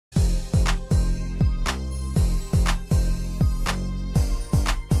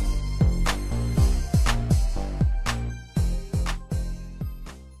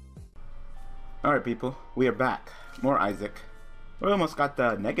Alright people, we are back. More Issac. We almost got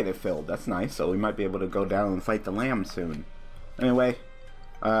the negative filled, that's nice, so we might be able to go down and fight the lamb soon. Anyway,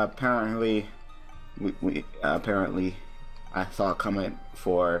 apparently I saw a comment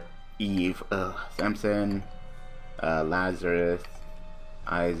for Eve, Samson, Lazarus,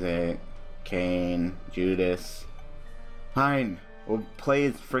 Issac, Cain, Judas. Fine, we'll play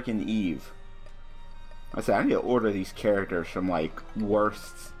as freaking Eve. I said I need to order these characters from like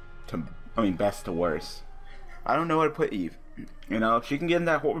best to worst. I don't know where to put Eve. You know, if she can get in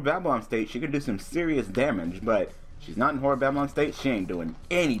that Horror Babylon state, she can do some serious damage, but she's not in Horror Babylon state, she ain't doing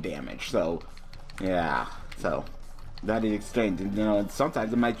any damage. So, yeah. So, that is strange. And, you know,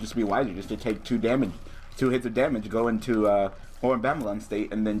 sometimes it might just be wiser just to take two hits of damage, go into Horror Babylon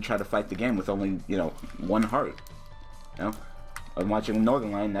state, and then try to fight the game with only, you know, one heart. You know? I'm watching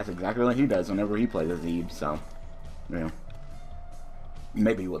Northern Line, that's exactly what he does whenever he plays as Eve, so, you know.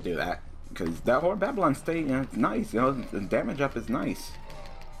 Maybe we'll do that. Because that Horror Babylon state, you know, it's nice, you know, the damage up is nice.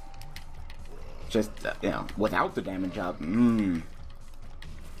 Just, you know, without the damage up, To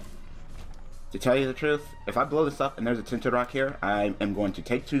tell you the truth, if I blow this up and there's a Tinted Rock here, I am going to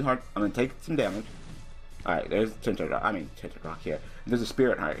take I'm going to take some damage. Alright, there's Tinted Rock here. There's a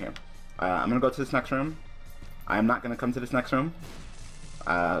Spirit Heart here. I'm going to go to this next room. I'm not going to come to this next room.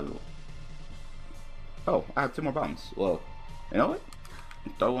 Oh, I have 2 more bombs. Well, you know what?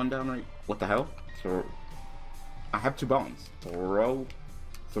 Throw one down right. What the hell? So I have 2 bombs. Throw.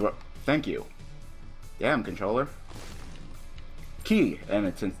 Thank you. Damn, controller. Key and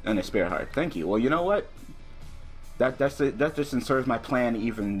a Spirit Heart. Thank you. Well, you know what? That just serves my plan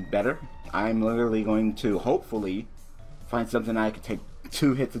even better. I'm literally going to hopefully find something I can take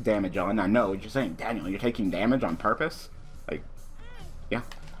 2 hits of damage on. I know you're saying, Daniel, you're taking damage on purpose. Like, yeah.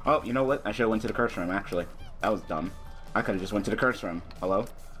 Oh, you know what? I should have went to the curse room. Actually, that was dumb. I could have just went to the curse room. Hello?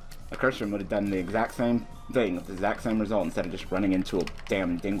 The curse room would have done the exact same thing with the exact same result instead of just running into a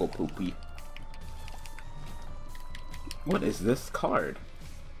damn dingle poopy. What is this card?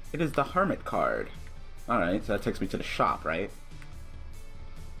 It is the Hermit card. Alright, so that takes me to the shop, right?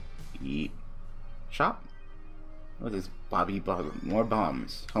 Shop? What is Bobby more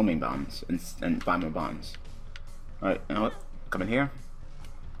bombs. Homing bombs. And 5 more bombs. Alright, you know what? Come in here.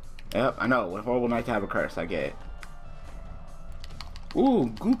 Yep, I know. What a horrible night to have a curse. I get it.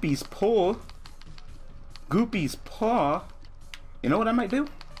 Ooh, Goopy's paw. Goopy's paw. You know what I might do?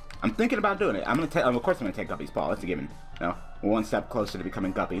 I'm thinking about doing it. Of course I'm gonna take Guppy's paw. That's a given. You know, we're 1 step closer to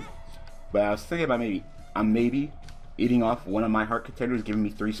becoming Guppy. But I was thinking about maybe eating off one of my heart containers, giving me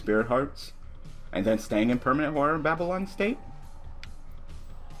 3 spirit hearts, and then staying in permanent Horror Babylon state.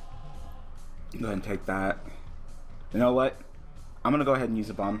 Go ahead and take that. You know what? I'm gonna go ahead and use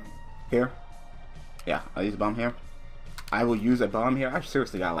a bomb here. Yeah, I'll use a bomb here. I will use a bomb here. I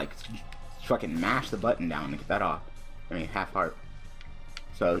seriously gotta like fucking mash the button down to get that off. I mean, half heart.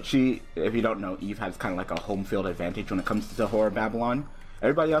 So if you don't know, Eve has kind of like a home field advantage when it comes to Horror Babylon.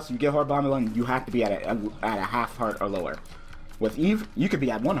 Everybody else, you get Horror Babylon, you have to be at a half heart or lower. With Eve, you could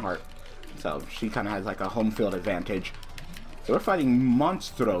be at 1 heart. So she kind of has like a home field advantage. So we're fighting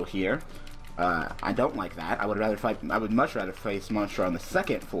Monstro here. I don't like that. I would much rather face Monstro on the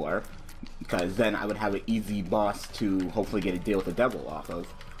 2nd floor, because then I would have an easy boss to hopefully get a deal with the devil off of.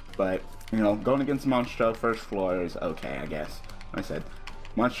 But, you know, going against Monstro 1st floor is okay, I guess. Like I said,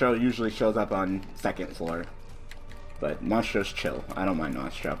 Monstro usually shows up on 2nd floor. But Monstro's chill. I don't mind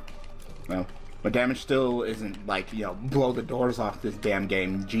Monstro. Well, but damage still isn't like, you know, blow the doors off this damn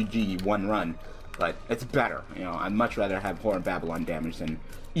game, GG, 1 run. But it's better, you know. I'd much rather have Horror Babylon damage than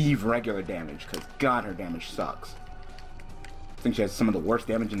Eve regular damage, because God, her damage sucks. I think she has some of the worst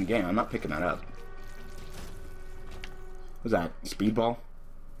damage in the game. I'm not picking that up. What's that? Speedball?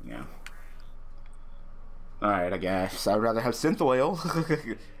 Yeah. Alright, I guess. I'd rather have synth oil.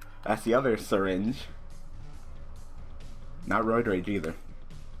 That's the other syringe. Not Roid Rage either.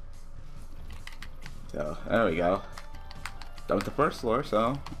 So, there we go. Done with the 1st floor,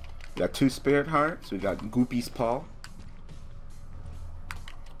 so we got 2 Spirit Hearts. We got Goopy's paw.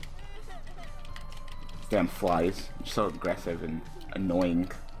 Damn flies. They're so aggressive and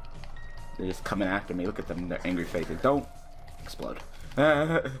annoying. They're just coming after me. Look at them, their angry faces. Don't explode.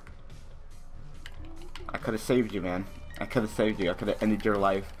 I could have saved you, man. I could have saved you. I could have ended your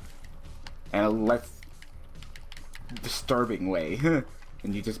life in a less disturbing way.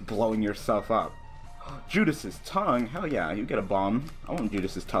 And you just blowing yourself up. Judas's tongue? Hell yeah, you get a bomb. I want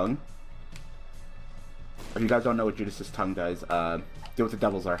Judas's tongue. If you guys don't know what Judas's tongue does, deal with the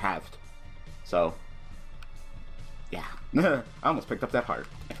devils are halved. So, yeah. I almost picked up that heart.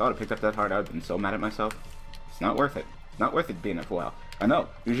 If I would have picked up that heart, I would have been so mad at myself. It's not worth it. Not worth it being at full health. I know.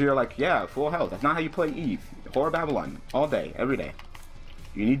 Usually you're like, yeah, full health. That's not how you play Eve. Whore Babylon. All day. Every day.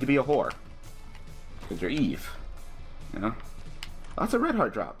 You need to be a whore. Because you're Eve. You know? Lots of red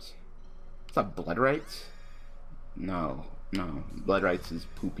heart drops. What's up, blood rights? No. No. Blood rights is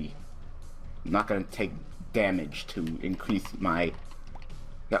poopy. I'm not gonna take damage to increase my...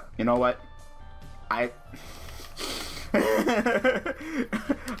 Yeah, you know what? Alright.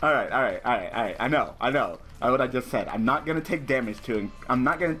 I know. What I just said. I'm not gonna take damage to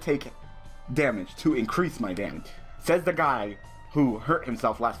increase my damage. Says the guy who hurt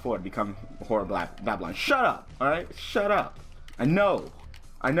himself last floor to become Whore Babylon. Shut up, alright? Shut up. I know.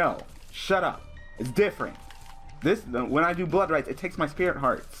 Shut up. It's different. When I do blood rights, it takes my spirit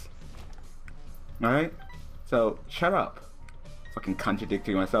hearts. Alright? So, shut up. Fucking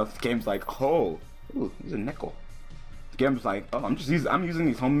contradicting myself. This game's like, oh, ooh, there's a nickel. This game's like, oh, I'm using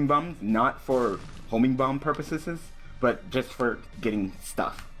these homing bombs not for homing bomb purposes, but just for getting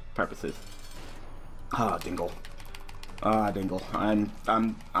stuff purposes. Ah, Dingle. Ah, Dingle.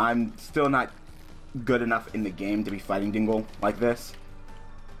 I'm still not good enough in the game to be fighting Dingle like this.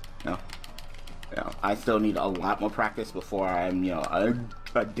 No. You know, I still need a lot more practice before I'm, you know,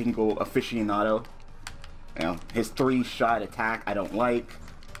 a Dingle aficionado. You know, his 3-shot attack I don't like.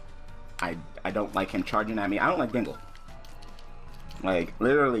 I don't like him charging at me. I don't like Dingle. Like,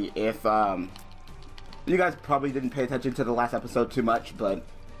 literally, if, you guys probably didn't pay attention to the last episode too much, but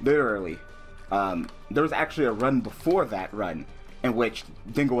literally, there was actually a run before that run in which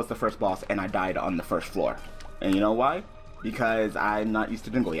Dingle was the first boss and I died on the first floor. And you know why? Because I'm not used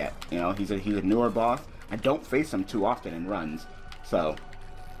to Dingle yet. You know, he's a newer boss. I don't face him too often in runs, so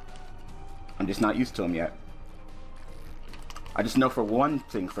I'm just not used to him yet. I just know for one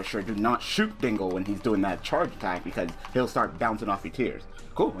thing for sure, do not shoot Dingle when he's doing that charge attack because he'll start bouncing off your tears.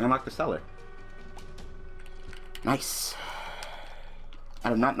 Cool, we unlocked the cellar. Nice.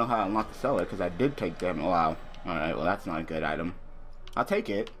 I do not know how I unlocked the cellar because I did take them. Wow. Alright, well that's not a good item. I'll take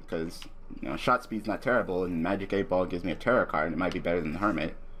it because, you know, shot speed's not terrible and Magic 8 Ball gives me a tarot card and it might be better than the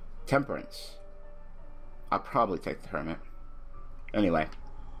Hermit. Temperance. I'll probably take the Hermit. Anyway.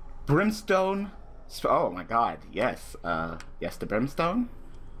 Brimstone. Oh my god, yes. Yes to Brimstone.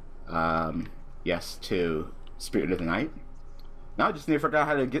 Yes to Spirit of the Night. Now I just need to figure out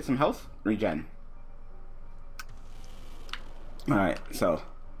how to get some health regen. Alright, so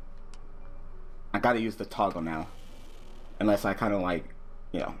I gotta use the toggle now. Unless I kind of like,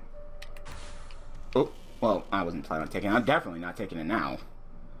 you know. Oh, well, I wasn't planning on taking it. I'm definitely not taking it now.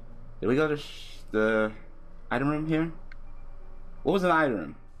 Did we go to the item room here? What was an item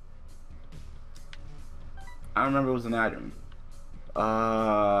room? I don't remember what was an item.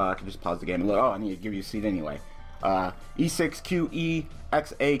 I can just pause the game and look. Oh, I need to give you a seat anyway.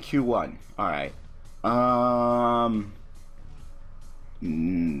 E6QEXAQ1. Alright. I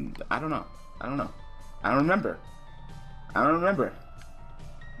don't know. I don't remember.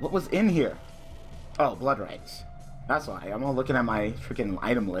 What was in here? Oh, blood rights. That's why. I'm all looking at my freaking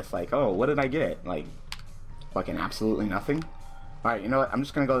item list like, oh, what did I get? Like, fucking absolutely nothing. Alright, you know what? I'm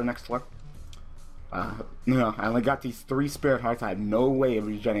just gonna go to the next floor. No, I only got these 3 spirit hearts. I have no way of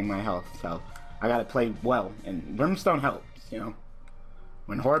regenerating my health, so I gotta play well. And Brimstone helps, you know.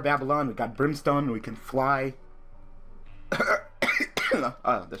 When Whore Babylon, we got Brimstone, we can fly.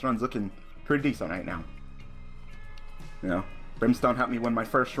 Oh, this run's looking pretty decent right now. You know, Brimstone helped me win my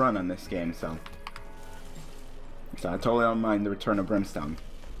first run on this game, so I totally don't mind the return of Brimstone.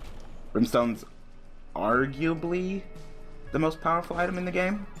 Brimstone's arguably the most powerful item in the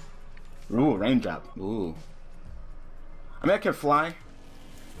game. Ooh, raindrop. Ooh. I mean, I can fly,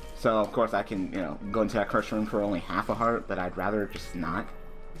 so of course I can, you know, go into that curse room for only half a heart, but I'd rather just not.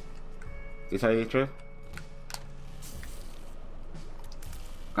 To tell you the truth,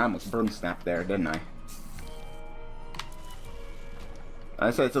 I almost brim snapped there, didn't I?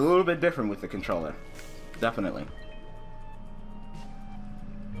 I said it's a little bit different with the controller, definitely.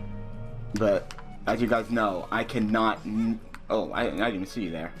 But as you guys know, I cannot. Oh, I didn't even see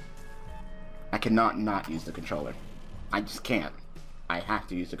you there. I cannot not use the controller. I just can't. I have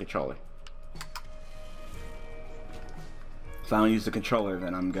to use the controller. If I don't use the controller,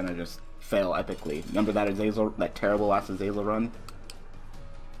 then I'm gonna just fail epically. Remember that Azazel, that terrible last Azazel run?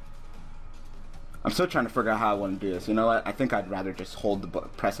 I'm still trying to figure out how I want to do this. You know what? I think I'd rather just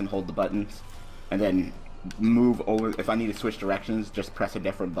press and hold the buttons, and then move over. If I need to switch directions, just press a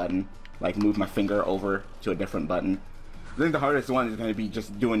different button. Like move my finger over to a different button. I think the hardest one is going to be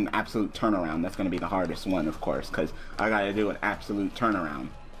just doing absolute turnaround. That's going to be the hardest one, of course, because I got to do an absolute turnaround.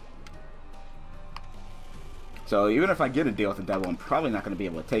 So even if I get a deal with the devil, I'm probably not going to be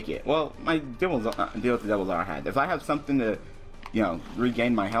able to take it. Well, my deal with the devils are ahead. If I have something to, you know,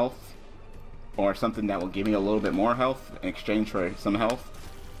 regain my health, or something that will give me a little bit more health in exchange for some health,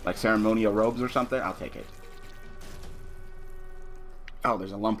 like ceremonial robes or something, I'll take it. Oh,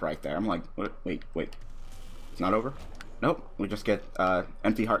 there's a lump right there. I'm like, what? Wait. It's not over? Nope. We just get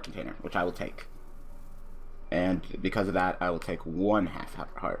empty heart container, which I will take. And because of that, I will take 1 half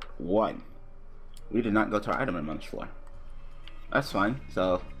heart. 1. We did not go to our item on this floor. That's fine.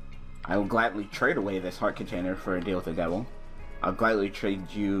 So, I will gladly trade away this heart container for a deal with the devil. I'll gladly trade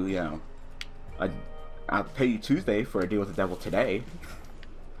you, you know, I'll pay you Tuesday for a deal with the devil today.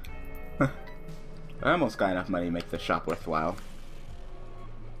 I almost got enough money to make the shop worthwhile.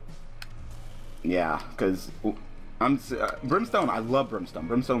 Yeah, because Brimstone, I love Brimstone.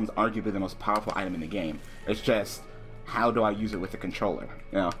 Brimstone is arguably the most powerful item in the game. It's just, how do I use it with the controller?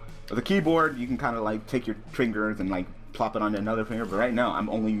 You know, with the keyboard, you can kind of like take your fingers and like plop it onto another finger, but right now, I'm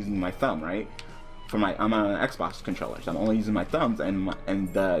only using my thumb, right? I'm on an Xbox controller, so I'm only using my thumbs, and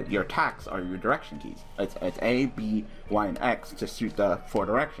your attacks are your direction keys. It's A, B, Y, and X to shoot the 4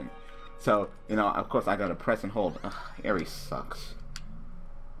 direction. So, you know, of course, I gotta press and hold. Ugh, Ares sucks.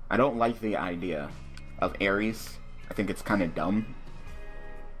 I don't like the idea of Ares. I think it's kind of dumb.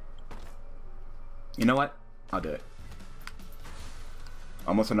 You know what? I'll do it.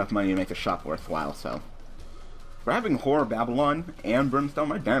 Almost enough money to make the shop worthwhile, so. For having Horror Babylon and Brimstone,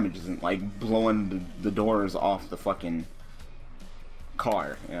 my damage isn't like blowing the doors off the fucking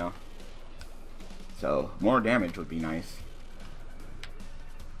car, you know? So, more damage would be nice.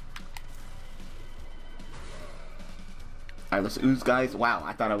 Alright, let's ooze, guys. Wow,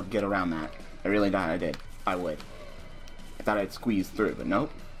 I thought I would get around that. I really thought I did. I would. I thought I'd squeeze through, but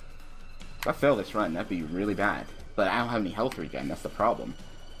nope. If I fail this run, that'd be really bad. But I don't have any health regen, that's the problem.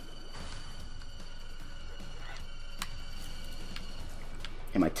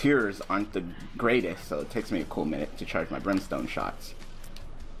 And my tiers aren't the greatest, so it takes me a cool minute to charge my Brimstone shots.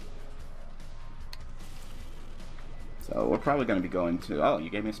 So we're probably going to be going to... Oh, you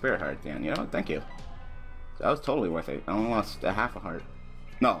gave me a spirit heart, Dan. You know what? Thank you. So that was totally worth it. I only lost a half a heart.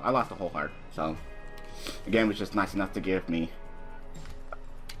 No, I lost a whole heart. So the game was just nice enough to give me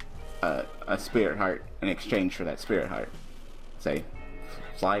a spirit heart in exchange for that spirit heart. Say,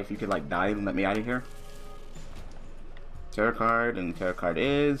 Fly, if you could like die and let me out of here. Tarot card, and the tarot card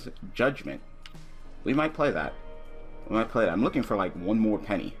is Judgment. We might play that. We might play that. I'm looking for like 1 more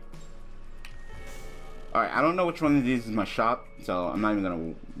penny. Alright, I don't know which one of these is my shop, so I'm not even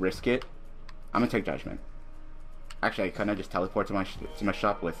gonna risk it. I'm gonna take Judgment. Actually, couldn't I just teleport to my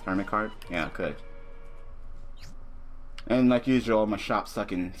shop with Hermit card? Yeah, I could. And like usual, my shop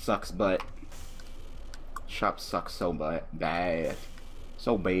sucks butt. Shop sucks so bad.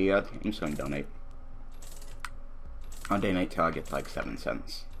 So bad. I'm just gonna donate. I'll donate till I get to like 7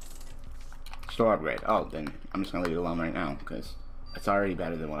 cents. Store upgrade. Oh, then I'm just gonna leave it alone right now because it's already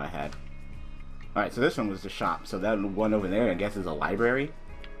better than what I had. Alright, so this one was the shop. So that one over there, I guess, is a library.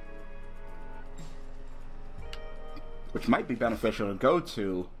 Which might be beneficial to go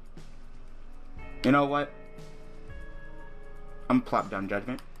to. You know what? I'm gonna plop down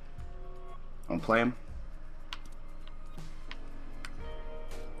Judgment. I'm gonna play him.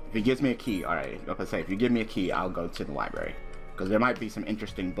 If he gives me a key, alright, like I say, if you give me a key, I'll go to the library. Because there might be some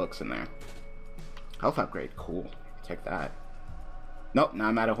interesting books in there. Health upgrade, cool. Take that. Nope, now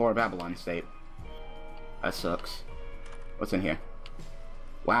I'm at a Horror Babylon state. That sucks. What's in here?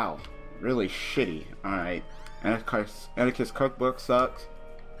 Wow, really shitty. Alright. Anarchist Cookbook sucks.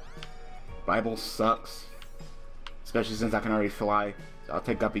 Bible sucks. Especially since I can already fly. So I'll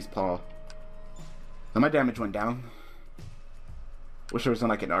take Guppy's Paw. So my damage went down. Wish there was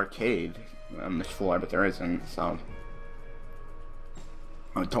like an arcade on this floor, but there isn't, so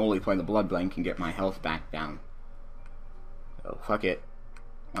I would totally play the Blood Blank and get my health back down. So fuck it.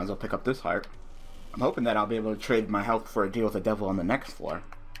 Might as well pick up this heart. I'm hoping that I'll be able to trade my health for a deal with the devil on the next floor.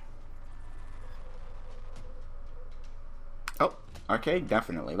 Oh, arcade,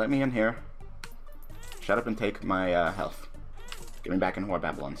 definitely. Let me in here. Shut up and take my health. Get me back in Horror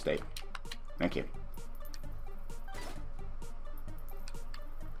Babylon state. Thank you.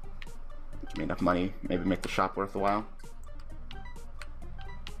 Give me enough money, maybe make the shop worth a while.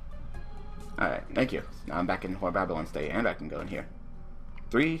 Alright, thank you. Now I'm back in Horror Babylon state, and I can go in here.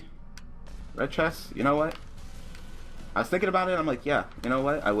 3 red chests? You know what? I was thinking about it, I'm like, yeah, you know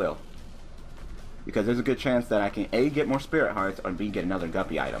what? I will. Because there's a good chance that I can A, get more spirit hearts, or B, get another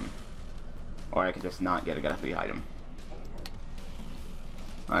Guppy item. Or I can just not get a Guppy item.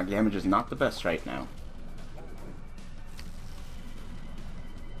 My damage is not the best right now.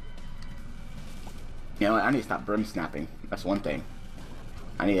 You know what? I need to stop brim snapping. That's one thing.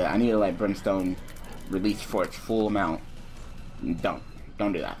 I need to let brimstone release for its full amount. Don't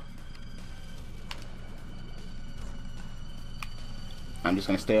do that. I'm just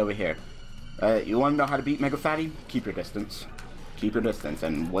gonna stay over here. You want to know how to beat Mega Fatty? Keep your distance. Keep your distance,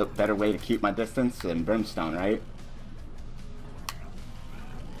 and what better way to keep my distance than brimstone, right?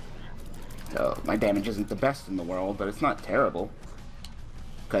 So my damage isn't the best in the world, but it's not terrible.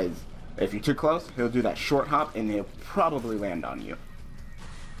 Because if you're too close, he'll do that short hop, and he'll probably land on you.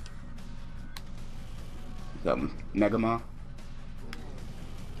 Mega Maw.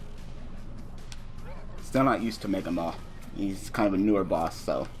 Still not used to Mega Maw. He's kind of a newer boss,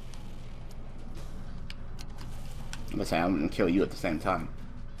 so I'm gonna say I'm gonna kill you at the same time.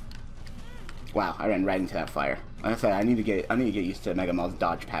 Wow, I ran right into that fire. Like I said, I need to get used to Mega Maw's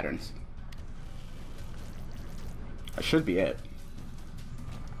dodge patterns. That should be it.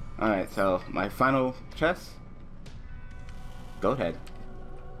 Alright, so my final chest. Goat head.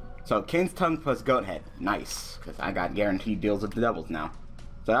 So Kane's tongue plus goat head. Nice, because I got guaranteed deals with the devils now.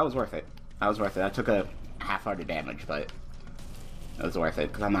 So that was worth it. That was worth it. I took a half-hearted damage, but it was worth it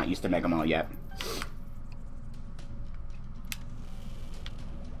because I'm not used to Mega Maw yet.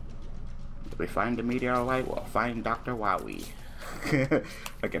 Did we find the meteor light? We'll find Dr. Wowie.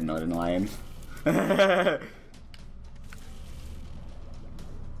 Like a northern lion.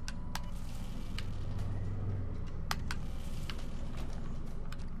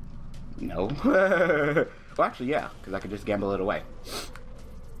 No. Well, actually, yeah, because I could just gamble it away.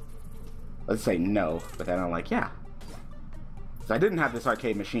 Let's say no, but then I'm like, yeah. If I didn't have this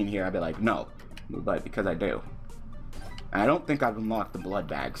arcade machine here, I'd be like, no. But because I do. And I don't think I've unlocked the blood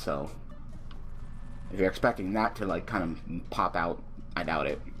bag, so if you're expecting that to, like, kind of pop out, I doubt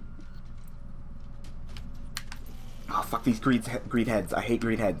it. Oh, fuck these greed heads. I hate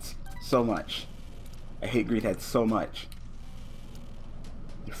greed heads so much. I hate greed heads so much.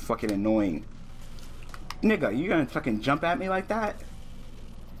 You're fucking annoying. Nigga, you gonna fucking jump at me like that?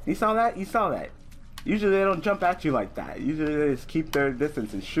 You saw that? You saw that. Usually they don't jump at you like that. Usually they just keep their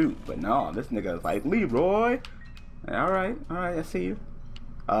distance and shoot. But no, this nigga is like, Leroy! Alright, I see you.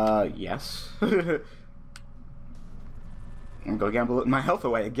 Yes. I'm gonna go gamble my health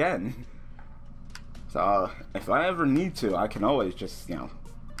away again. So, if I ever need to, I can always just, you know,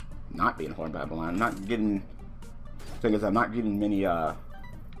 not be in Horn Babylon. I'm not getting... Thing is, I'm not getting many,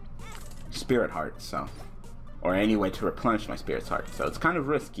 spirit hearts, so... Or any way to replenish my spirit's heart. So it's kind of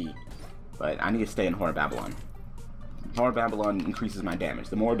risky, but I need to stay in Horror Babylon. Horror Babylon increases my damage.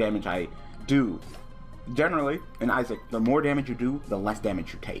 The more damage I do, generally, in Isaac, the more damage you do, the less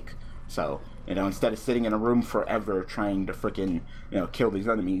damage you take. So, you know, instead of sitting in a room forever trying to freaking, you know, kill these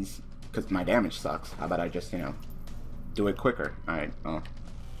enemies, because my damage sucks, how about I just, you know, do it quicker. Alright, well.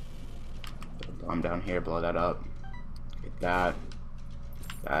 Bomb down here, blow that up. Get that.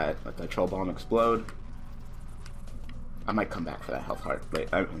 Let that troll bomb explode. I might come back for that health heart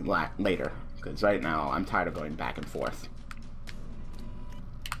later, because right now I'm tired of going back and forth.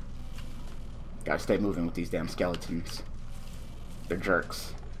 Gotta stay moving with these damn skeletons. They're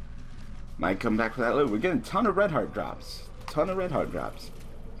jerks. Might come back for that later. We're getting a ton of red heart drops.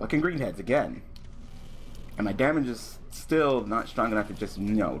 Fucking green heads again. And my damage is still not strong enough to just,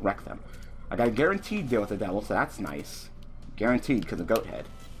 you know, wreck them. I got a guaranteed deal with the devil, so that's nice. Guaranteed because of goat head.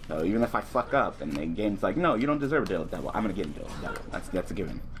 So even if I fuck up and the game's like, no, you don't deserve a deal with the devil, I'm gonna get a deal with the devil. That's a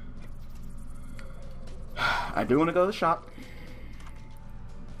given. I do want to go to the shop.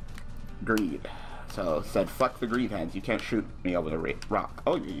 Greed. So said, fuck the greed heads. You can't shoot me over the rock.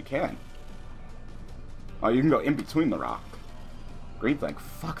 Oh, you can. Oh, you can go in between the rock. Greed's like,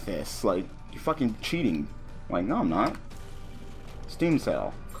 fuck this. Like, you're fucking cheating. I'm like, no, I'm not. Steam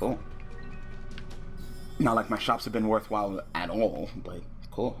sale. Cool. Not like my shops have been worthwhile at all, but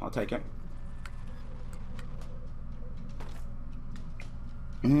cool, I'll take it.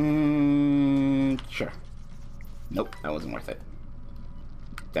 Sure. Nope, that wasn't worth it.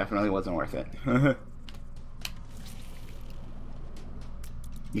 Definitely wasn't worth it.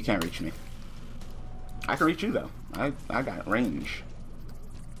 You can't reach me. I can reach you though. I got range.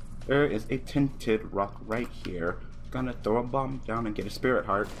 There is a tinted rock right here. Gonna throw a bomb down and get a spirit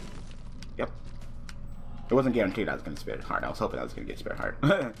heart. Yep. It wasn't guaranteed I was gonna spirit heart. I was hoping I was gonna get spirit heart.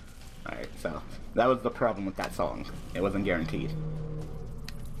 Alright, so that was the problem with that song. It wasn't guaranteed.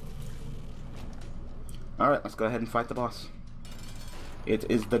 Alright, let's go ahead and fight the boss. It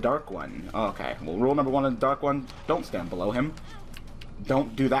is the Dark One. Oh, okay, well, rule number one of the Dark One, don't stand below him.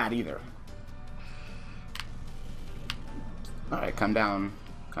 Don't do that either. Alright, come down.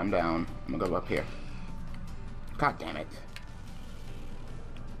 Come down. I'm gonna go up here. God damn it.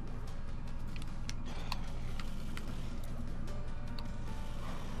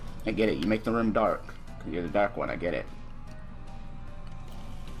 I get it. You make the room dark. 'Cause you're the dark one. I get it.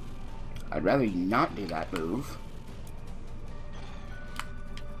 I'd rather you not do that move.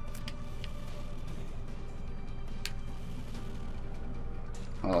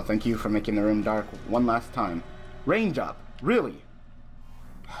 Oh, thank you for making the room dark one last time. Range up. Really?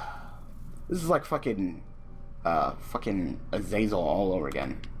 This is like fucking Azazel all over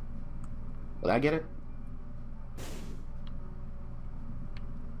again. Will I get it?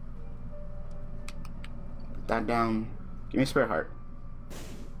 Put that down. Give me a spare heart.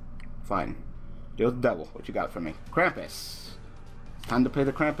 Fine. Deal with the devil. What you got for me? Krampus. It's time to pay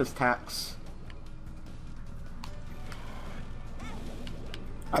the Krampus tax.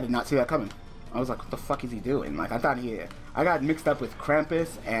 I did not see that coming. I was like, what the fuck is he doing? Like, I thought I got mixed up with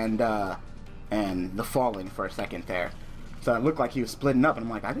Krampus and the Fallen for a second there. So it looked like he was splitting up, and I'm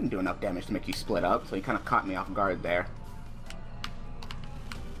like, I didn't do enough damage to make you split up, so he kind of caught me off guard there.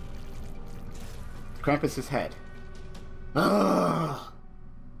 Krampus's head. Ugh.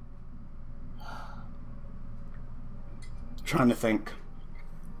 Trying to think.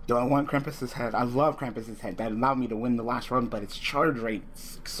 Do I want Krampus's head? I love Krampus's head. That allowed me to win the last run, but its charge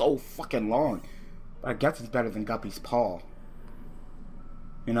rate's so fucking long. But I guess it's better than Guppy's paw.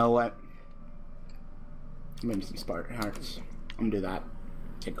 You know what? Maybe some Spartan hearts. I'm gonna do that.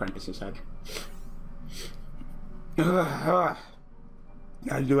 Take Krampus's head. Gotta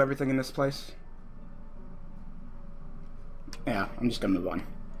do everything in this place. Yeah, I'm just gonna move on.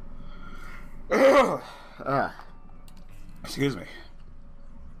 Excuse me.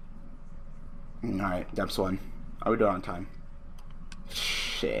 Alright, depths 1. Are we doing on time?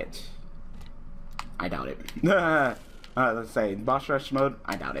 Shit. I doubt it. Let's say boss rush mode.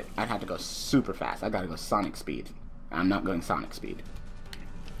 I doubt it. I'd have to go super fast. I gotta go Sonic speed. I'm not going Sonic speed.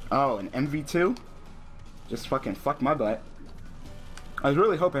 Oh, an MV2? Just fucking fuck my butt. I was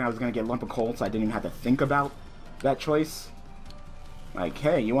really hoping I was gonna get Lump of Coal, so I didn't even have to think about that choice. Like,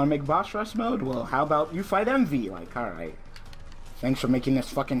 hey, you wanna make boss rush mode? Well, how about you fight MV? Like, alright. Thanks for making this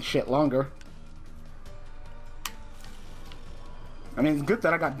fucking shit longer. I mean, it's good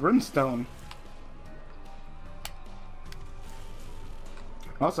that I got Brimstone.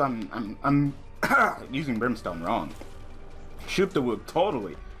 Also, I'm using Brimstone wrong. Shoop the Whoop,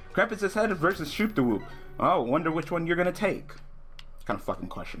 totally. Krampus's head versus Shoop the Whoop. Oh, wonder which one you're gonna take. What kind of fucking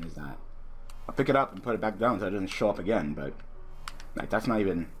question is that? I'll pick it up and put it back down so it doesn't show up again, but like, that's not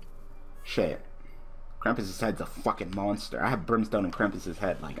even shit. Krampus's head's a fucking monster. I have Brimstone in Krampus's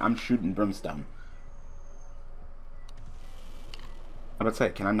head. Like, I'm shooting Brimstone. I would say,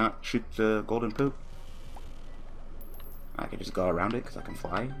 can I not shoot the golden poop? I can just go around it because I can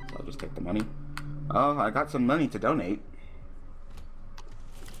fly. So I'll just take the money. Oh, I got some money to donate.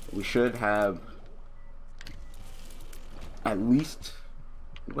 We should have at least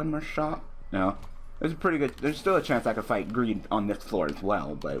one more shot. No, there's a pretty good. There's still a chance I could fight Greed on this floor as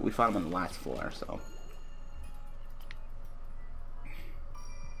well, but we fought him on the last floor, so.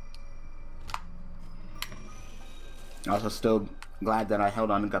 Also, still glad that I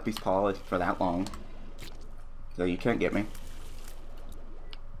held on to Guppy's paw for that long. So you can't get me.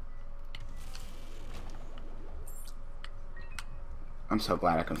 I'm so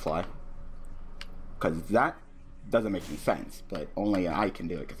glad I can fly. Because that doesn't make any sense, but only I can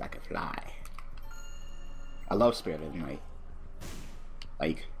do it because I can fly. I love Spirit of the Night.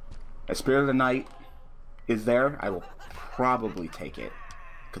 Like, if Spirit of the Night is there, I will probably take it.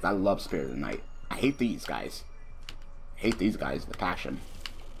 Because I love Spirit of the Night. I hate these guys. I hate these guys, the passion.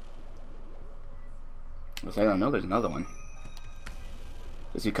 I don't know, there's another one.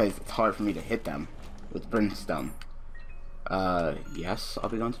 Just because it's hard for me to hit them with Brimstone. Yes, I'll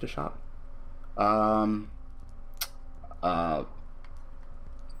be going to the shop.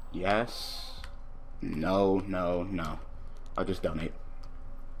 Yes. No. I'll just donate.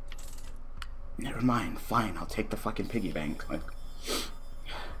 Never mind, fine, I'll take the fucking piggy bank. Like,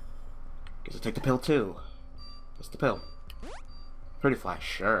 guess I'll take the pill too. What's the pill? Pretty fly,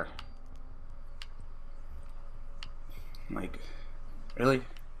 sure. Like, really?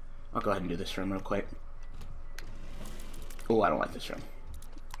 I'll go ahead and do this room real quick. Oh, I don't like this room.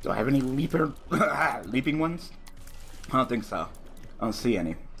 Do I have any leaping ones? I don't think so. I don't see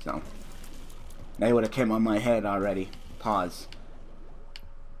any, so. They would have came on my head already. Pause.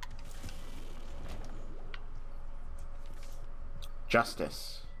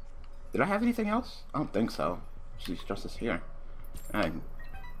 Justice. Did I have anything else? I don't think so. She's Justice here. Item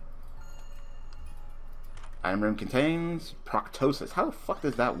room contains Proctosis. How the fuck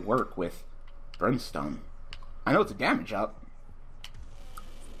does that work with Brimstone? I know it's a damage up.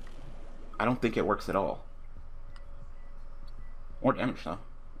 I don't think it works at all. More damage though.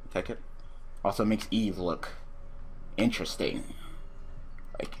 Take it. Also makes Eve look interesting.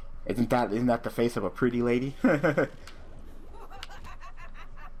 Like, isn't that the face of a pretty lady?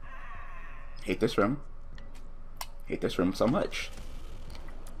 Hate this room. Hate this room so much.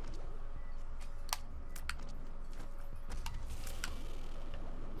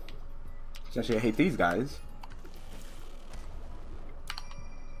 Essentially, I hate these guys.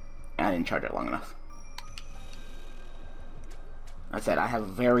 I didn't charge it long enough. I said I have a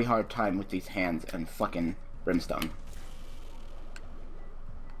very hard time with these hands and fucking brimstone.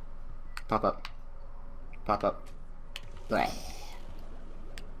 Pop up. Pop up. Bleh.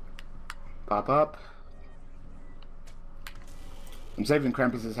 Pop up. I'm saving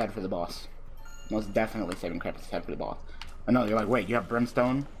Krampus's head for the boss. Most definitely saving Krampus's head for the boss. I know, you're like, wait, you have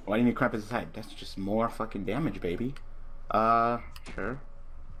brimstone? Why do you need Krampus's head? That's just more fucking damage, baby. Sure.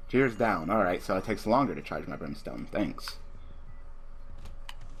 Tears down. Alright, so it takes longer to charge my brimstone. Thanks.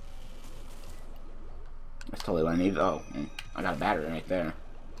 That's totally what I need. Oh, I got a battery right there.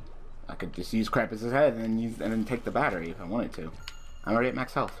 I could just use Krampus's head and then take the battery if I wanted to. I'm already at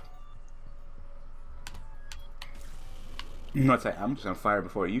max health. What's that? I'm just gonna fire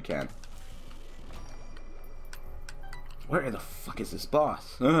before you can. Where the fuck is this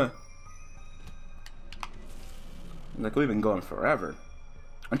boss? Like, we've been going forever.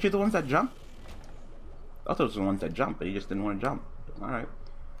 Aren't you the ones that jump? I thought those were the ones that jump, but you just didn't want to jump. Alright.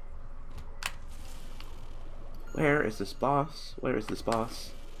 Where is this boss? Where is this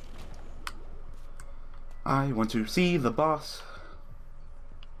boss? I want to see the boss.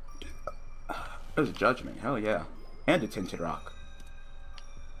 There's a judgment, hell yeah. And a tinted rock.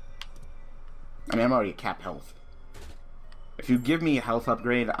 I mean, I'm already at cap health. If you give me a health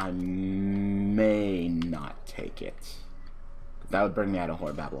upgrade, I may not take it. That would bring me out of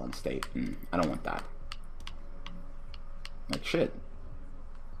Whore Babylon state. I don't want that. Like, shit.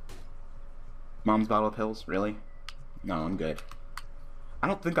 Mom's bottle of pills? Really? No, I'm good. I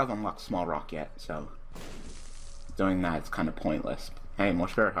don't think I've unlocked Small Rock yet, so doing that is kind of pointless. Hey, more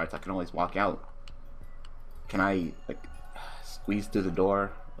spirit hearts. I can always walk out. Can I, like, squeeze through the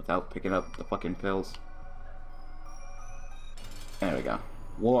door without picking up the fucking pills? There we go.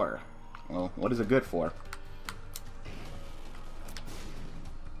 War. Well, what is it good for?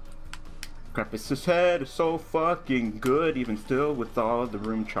 Krampus's head is so fucking good, even still with all the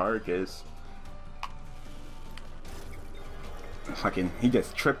room charges. Fucking, he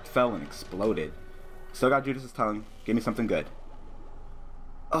just tripped, fell, and exploded. Still got Judas's tongue. Give me something good.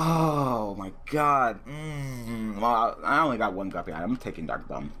 Oh my god. Well, I only got one guppy. I'm taking Dark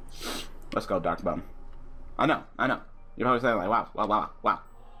Bum. Let's go, Dark Bum. I know. You're probably saying, like, wow.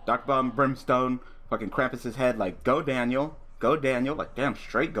 Dark Bum, Brimstone, fucking Krampus's head. Like, go Daniel. Go Daniel. Like, damn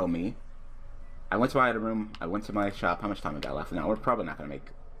straight go me. I went to my item room. I went to my shop. How much time we got left? Now, we're probably not going to make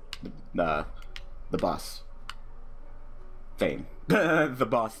the boss thing. The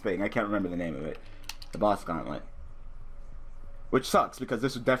boss thing. I can't remember the name of it. The boss gauntlet. Which sucks, because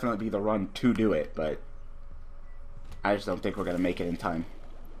this would definitely be the run to do it, but I just don't think we're going to make it in time.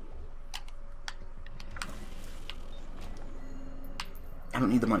 I don't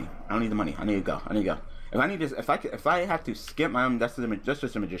need the money. I need to go. If I have to skip my own, that's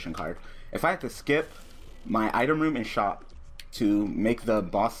just a magician card. If I have to skip my item room and shop to make the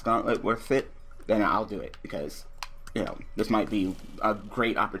boss gauntlet worth it, then I'll do it, because, you know, this might be a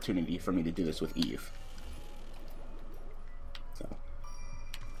great opportunity for me to do this with Eve. So,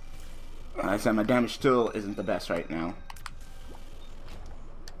 I said my damage still isn't the best right now.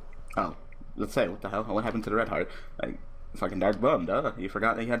 Oh, let's say, what the hell? What happened to the red heart? Like, fucking Dark Bum, duh. You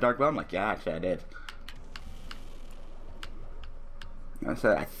forgot that you had Dark Bum? Like, yeah, actually I did. I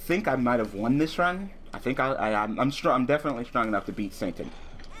said, I think I might have won this run. I think I'm strong. I'm definitely strong enough to beat Satan.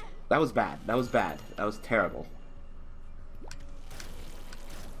 That was bad. That was terrible.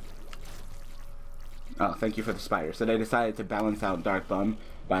 Oh, thank you for the spider. So they decided to balance out Dark Bum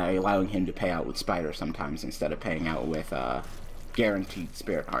by allowing him to pay out with spider sometimes instead of paying out with guaranteed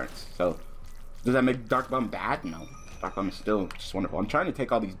spirit hearts. So does that make Dark Bum bad? No. Dark Bum is still just wonderful. I'm trying to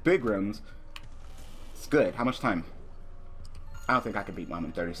take all these big rooms. It's good. How much time? I don't think I can beat Mom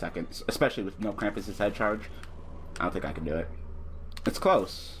in 30 seconds, especially with no Krampus's head charge. I don't think I can do it. It's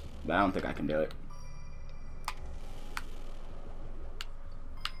close, but I don't think I can do it.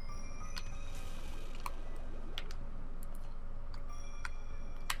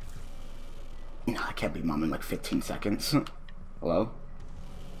 No, I can't beat Mom in like 15 seconds. Hello?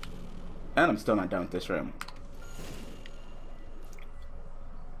 And I'm still not done with this room.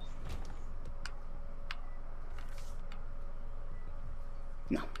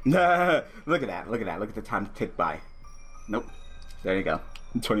 No. Look at that. Look at that. Look at the time tick by. Nope. There you go.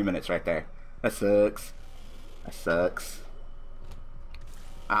 20 minutes right there. That sucks. That sucks.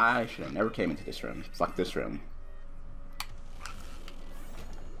 I should have never came into this room. Fuck this room.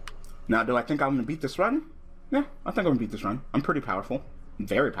 Now, do I think I'm gonna beat this run? Yeah, I think I'm gonna beat this run. I'm pretty powerful.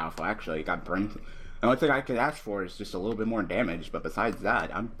 Very powerful, actually. Got burned. The only thing I could ask for is just a little bit more damage, but besides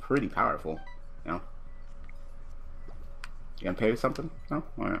that, I'm pretty powerful. You know? You gonna pay something? No?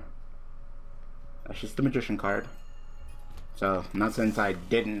 Alright. That's just the magician card. So, not since I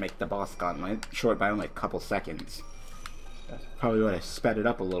didn't make the boss gauntlet, short by only a couple seconds. Probably would have sped it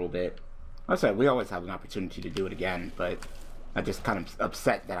up a little bit. Like I said, we always have an opportunity to do it again, but I'm just kind of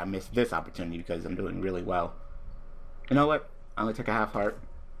upset that I missed this opportunity because I'm doing really well. You know what? I only took a half heart.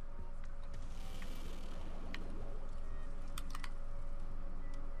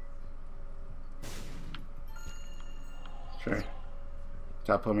 Sure.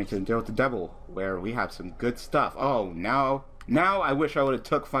 Teleport me to deal with the devil, where we have some good stuff. Oh, now I wish I would have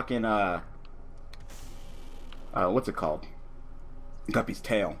took fucking what's it called? Guppy's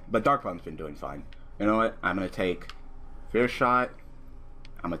tail. But Dark Bomb's been doing fine. You know what? I'm gonna take Fear Shot.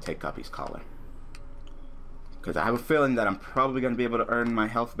 I'm gonna take Guppy's collar. Because I have a feeling that I'm probably gonna be able to earn my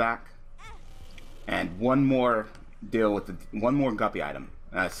health back. And one more deal with one more Guppy item.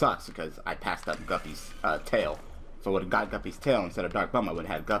 It sucks because I passed up Guppy's tail. If I would have got Guppy's tail instead of Dark Bum, I would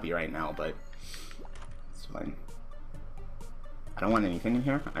have had Guppy right now, but it's fine. I don't want anything in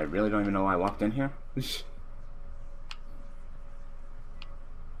here. I really don't even know why I walked in here.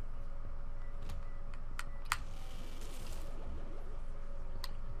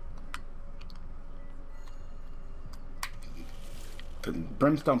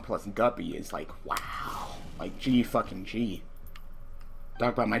 Brimstone plus Guppy is like, wow. Like, G fucking G.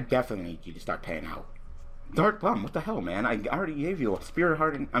 Dark Bum, I definitely need you to start paying out. Dark Bum, what the hell, man? I already gave you a spirit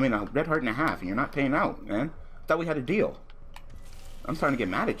heart, a red heart and a half, and you're not paying out, man. I thought we had a deal. I'm starting to get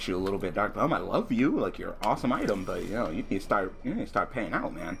mad at you a little bit, Dark Bum. I love you, like, you're an awesome item, but, you know, you need to start paying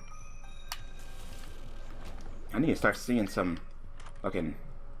out, man. I need to start seeing some fucking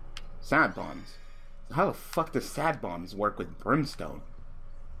sad bombs. So how the fuck does sad bombs work with Brimstone?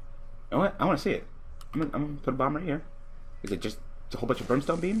 You know what? I want to see it. I'm gonna put a bomb right here. Is it just a whole bunch of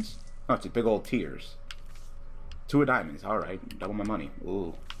Brimstone beams? Oh, it's a big old tears. 2 of diamonds. Alright, double my money.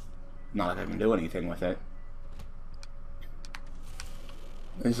 Ooh. Not like I can do anything with it.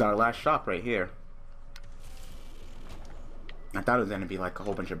 This is our last shop right here. I thought it was going to be like a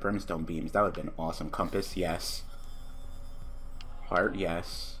whole bunch of Brimstone beams. That would have been awesome. Compass, yes. Heart,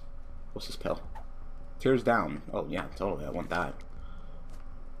 yes. What's this pill? Tears down. Oh, yeah, totally. I want that.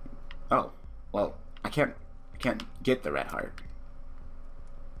 Oh, well, I can't get the red heart.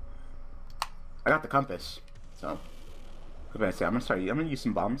 I got the compass. So, what did I say? I'm gonna use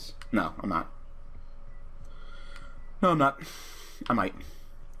some bombs. No, I'm not. No, I'm not. I might.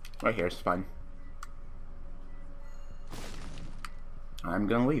 Right here is fine. I'm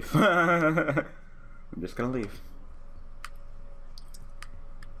gonna leave. I'm just gonna leave.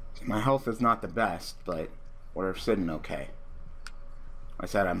 My health is not the best, but we're sitting okay. Like I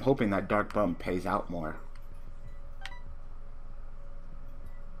said, I'm hoping that Dark Bum pays out more.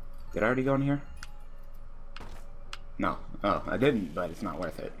 Did I already go in here? No. Oh, I didn't, but it's not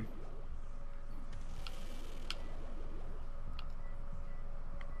worth it.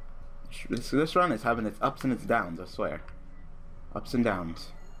 This run is having its ups and its downs, I swear. Ups and downs.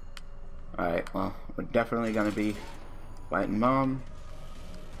 Alright, well, we're definitely gonna be fighting Mom.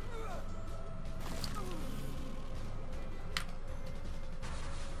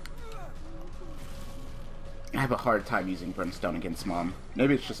 I have a hard time using Brimstone against Mom.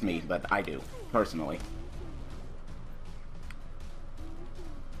 Maybe it's just me, but I do, personally.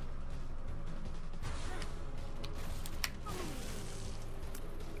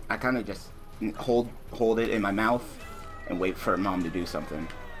 I kind of just hold it in my mouth and wait for Mom to do something.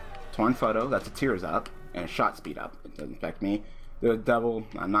 Torn photo, that's a tears up, and a shot speed up. It doesn't affect me. The double,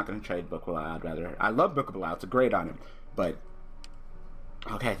 I'm not going to trade Book of Aloud, rather. I love Book of Aloud, it's a great item, but...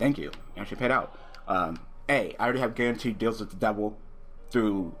 Okay, thank you. You actually paid out. I already have guaranteed deals with the devil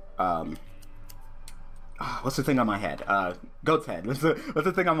through, what's the thing on my head? Goat's head. What's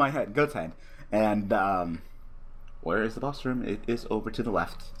the thing on my head? Goat's head. And, where is the boss room? It is over to the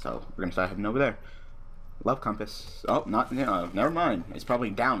left. So, we're gonna start heading over there. Love compass. Oh, never mind. It's probably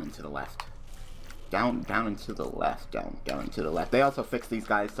down and to the left. Down and to the left. Down and to the left. They also fixed these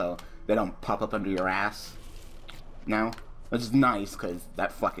guys so they don't pop up under your ass now. Which is nice, because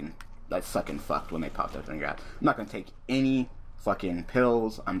that sucking fucked when they popped up under your ass. I'm not gonna take any fucking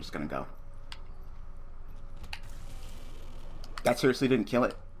pills. I'm just gonna go. That seriously didn't kill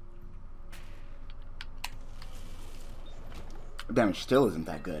it? Damage still isn't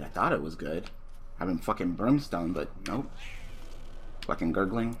that good. I thought it was good. Having fucking brimstone, but nope. Fucking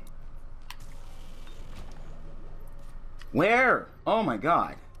gurgling. Where? Oh my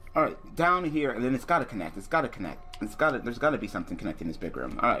god. Alright, down here, and then it's gotta connect. It's gotta connect. There's gotta be something connecting this big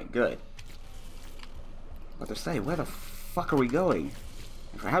room. Alright, good. What to say, where the fuck are we going?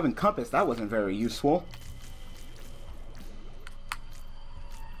 If I haven't compass, that wasn't very useful.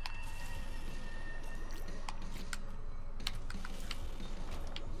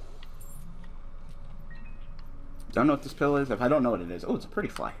 Don't know what this pill is. If I don't know what it is, oh, it's a pretty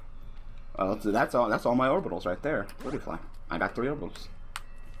fly. Well, that's all my orbitals right there. Pretty fly. I got 3 orbitals.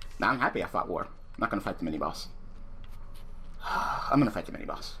 Now I'm happy I fought war. I'm not gonna fight the mini boss. I'm gonna fight the mini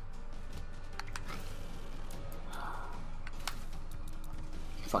boss.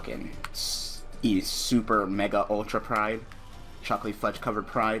 Fucking super mega ultra pride, chocolate fudge covered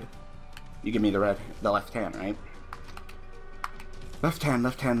pride. You give me the left hand, right? Left hand,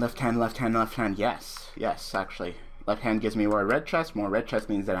 left hand, left hand, left hand, left hand. Yes, yes, actually. Left hand gives me more red chest. More red chest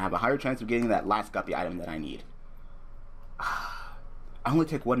means that I have a higher chance of getting that last guppy item that I need. I'll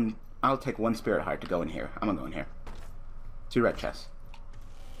take one spirit heart to go in here. I'm gonna go in here. 2 red chests.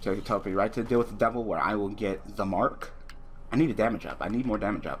 So you tell me right to deal with the devil where I will get the mark. I need a damage up. I need more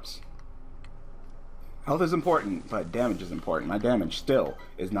damage ups. Health is important, but damage is important. My damage still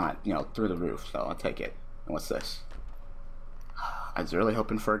is not, you know, through the roof, so I'll take it. And what's this? I was really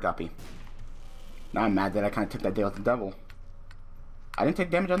hoping for a guppy. Now I'm mad that I kind of took that deal with the devil. I didn't take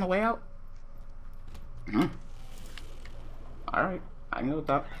damage on the way out? Alright, I can go with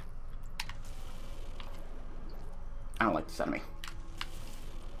that. I don't like this enemy.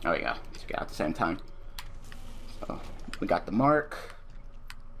 Oh yeah, let's get out at the same time. So, we got the mark.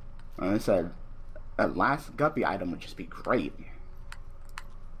 Like I said, that last guppy item would just be great.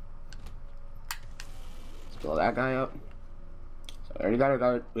 Let's blow that guy up. So we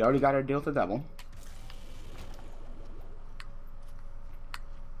already got our deal with the devil.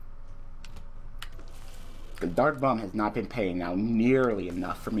 The Dark Bum has not been paying now nearly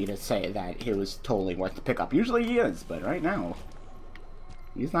enough for me to say that it was totally worth the pickup. Usually he is, but right now,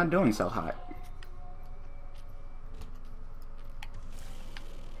 he's not doing so hot.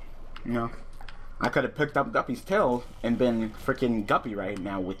 You know, I could have picked up Guppy's tail and been freaking Guppy right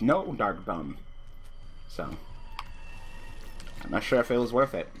now with no Dark Bum. So, I'm not sure if it was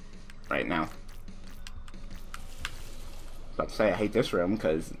worth it right now. I was about to say I hate this room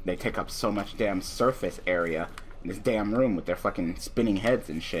because they take up so much damn surface area in this damn room with their fucking spinning heads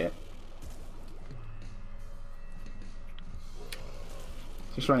and shit.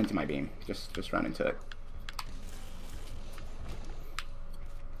 Just run into my beam. Just run into it.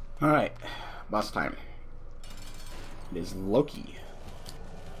 Alright, boss time. It is Loki.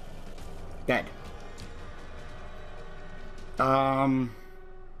 Dead.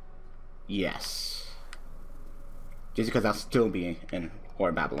 Yes. Just because I'll still be in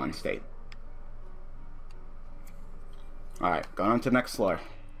Or Babylon state. Alright, going on to the next floor.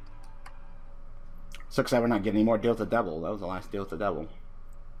 Sucks that we're not getting any more deal with the devil. That was the last deal with the devil.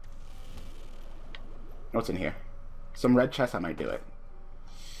 What's in here? Some red chests, I might do it.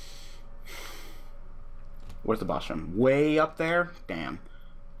 Where's the boss room? Way up there? Damn.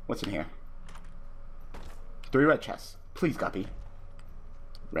 What's in here? 3 red chests. Please, Guppy.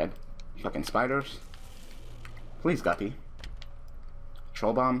 Red. Fucking spiders. Please, Guppy.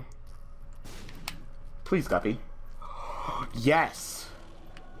 Troll bomb. Please, Guppy. Yes!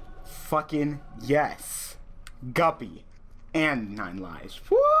 Fucking yes! Guppy. And 9 lives.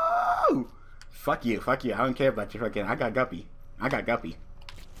 Woo! Fuck you, fuck you. I don't care about your fucking... I got Guppy. I got Guppy.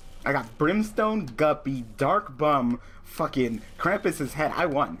 I got Brimstone, Guppy, Dark Bum, fucking Krampus's head. I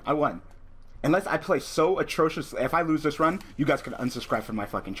won. I won. Unless I play so atrocious, if I lose this run, you guys can unsubscribe from my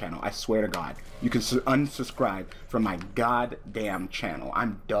fucking channel. I swear to God. You can unsubscribe from my goddamn channel.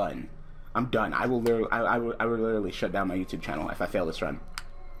 I'm done. I'm done. I will literally shut down my YouTube channel if I fail this run.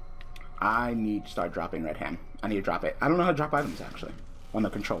 I need to start dropping Red Hand. I need to drop it. I don't know how to drop items, actually, on the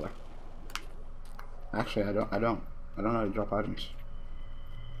controller. Actually, I don't know how to drop items.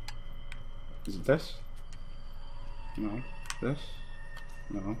 Is it this? No. This?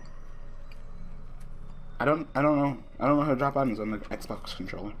 No. I don't know how to drop items on the Xbox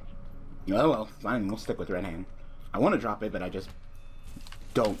controller. Oh well, fine, we'll stick with Red Hand. I want to drop it, but I just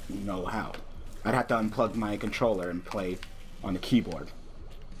don't know how. I'd have to unplug my controller and play on the keyboard.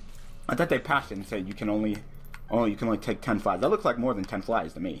 I thought they patched it and said you can only take 10 flies. That looks like more than 10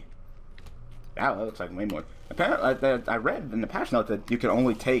 flies to me. That looks like way more. Apparently, I read in the patch note that you can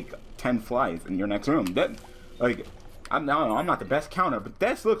only take 10 flies in your next room. That, like, I'm not the best counter, but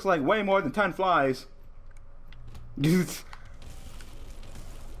this looks like way more than 10 flies.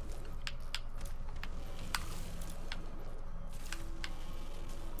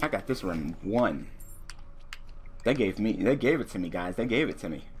 I got this run 1. They gave it to me, guys. They gave it to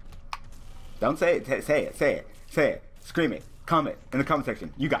me. Don't say it. Say it. Say it. Say it. Scream it. Comment in the comment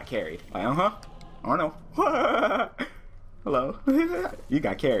section. You got carried. Like, I don't know. Hello. You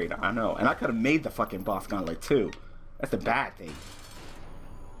got carried. I know. And I could have made the fucking boss gauntlet too. That's the bad thing.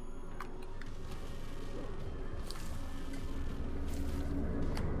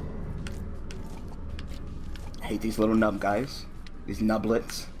 I hate these little nub guys. These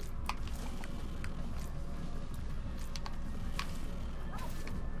nublets.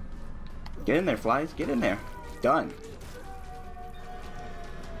 Get in there, flies. Get in there. Done.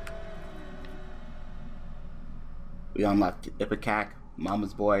 We unlocked Issac,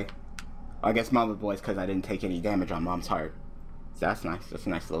 Mama's Boy. I guess Mama's Boy is because I didn't take any damage on Mom's Heart. So that's nice. That's a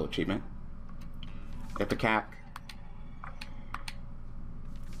nice little achievement. Issac.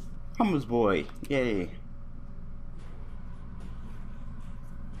 Mama's Boy. Yay.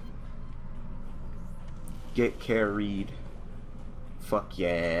 Get carried. Fuck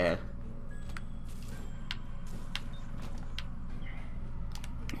yeah.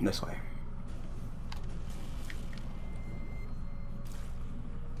 This way.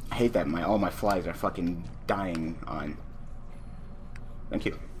 I hate that all my flies are fucking dying on. Thank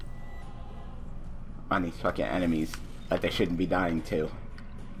you. On these fucking enemies that they shouldn't be dying to.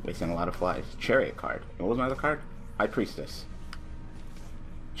 Wasting a lot of flies. Chariot card. What was my other card? High Priestess.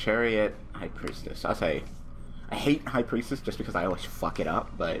 Chariot, High Priestess. I'll say, I hate High Priestess just because I always fuck it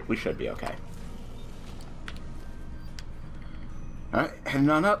up, but we should be okay. Alright, heading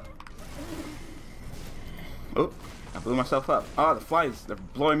on up. Oh, I blew myself up. Oh, the flies, they're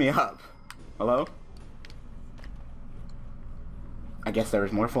blowing me up. Hello? I guess there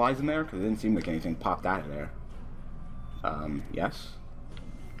was more flies in there, because it didn't seem like anything popped out of there. Yes?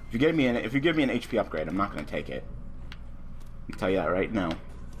 If you give me an HP upgrade, I'm not going to take it. I'll tell you that right now.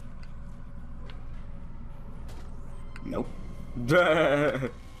 Nope.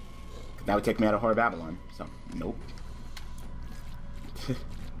 That would take me out of Horror Babylon, so nope.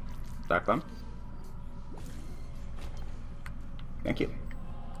 Dark Bum. Thank you.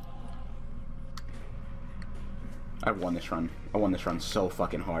 I won this run. I won this run so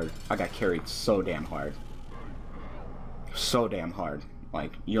fucking hard. I got carried so damn hard. So damn hard.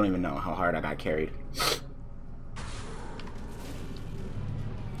 Like, you don't even know how hard I got carried.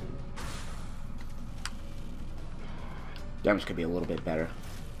 Damage could be a little bit better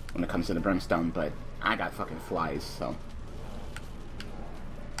when it comes to the brimstone, but I got fucking flies, so.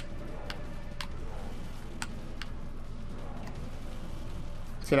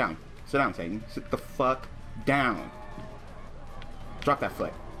 Sit down. Sit down, Satan. Sit the fuck down. Drop that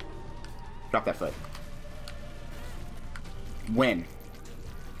foot. Drop that foot. Win.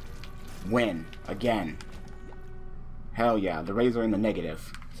 Win. Again. Hell yeah, the Rays are in the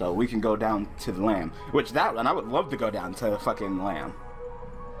negative. So we can go down to the Lamb. Which that one, I would love to go down to the fucking Lamb.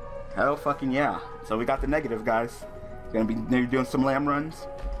 Hell fucking yeah. So we got the negative, guys. Gonna be maybe doing some Lamb runs.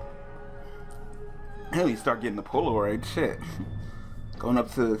 Hell, you start getting the Polaroid, shit. Going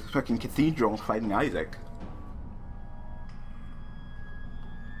up to the fucking cathedral fighting Issac.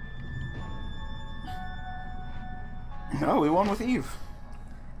 No, we won with Eve.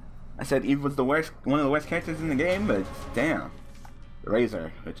 I said Eve was the worst, one of the worst characters in the game, but damn. The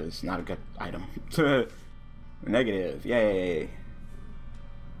Razor, which is not a good item. Negative, yay.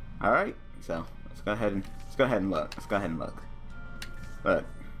 Alright, so let's go ahead and look. Let's go ahead and look. Look.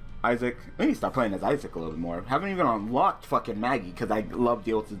 Issac, we need to start playing as Issac a little bit more. Haven't even unlocked fucking Maggie because I love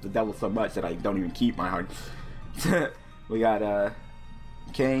the Oaths of the Devil so much that I don't even keep my heart. We got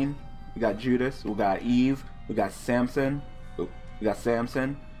Cain, we got Judas, we got Eve, we got Samson. We got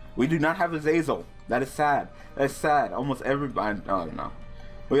Samson. We do not have Azazel. That is sad. That is sad. Almost everybody. Oh no.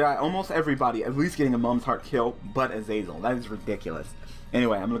 We got almost everybody at least getting a Mom's Heart kill, but Azazel. That is ridiculous.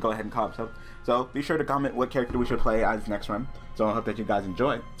 Anyway, I'm gonna go ahead and call it up. So be sure to comment what character we should play as next run. So I hope that you guys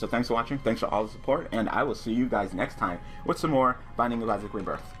enjoy. So thanks for watching. Thanks for all the support, and I will see you guys next time with some more Binding of Isaac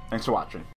Rebirth. Thanks for watching.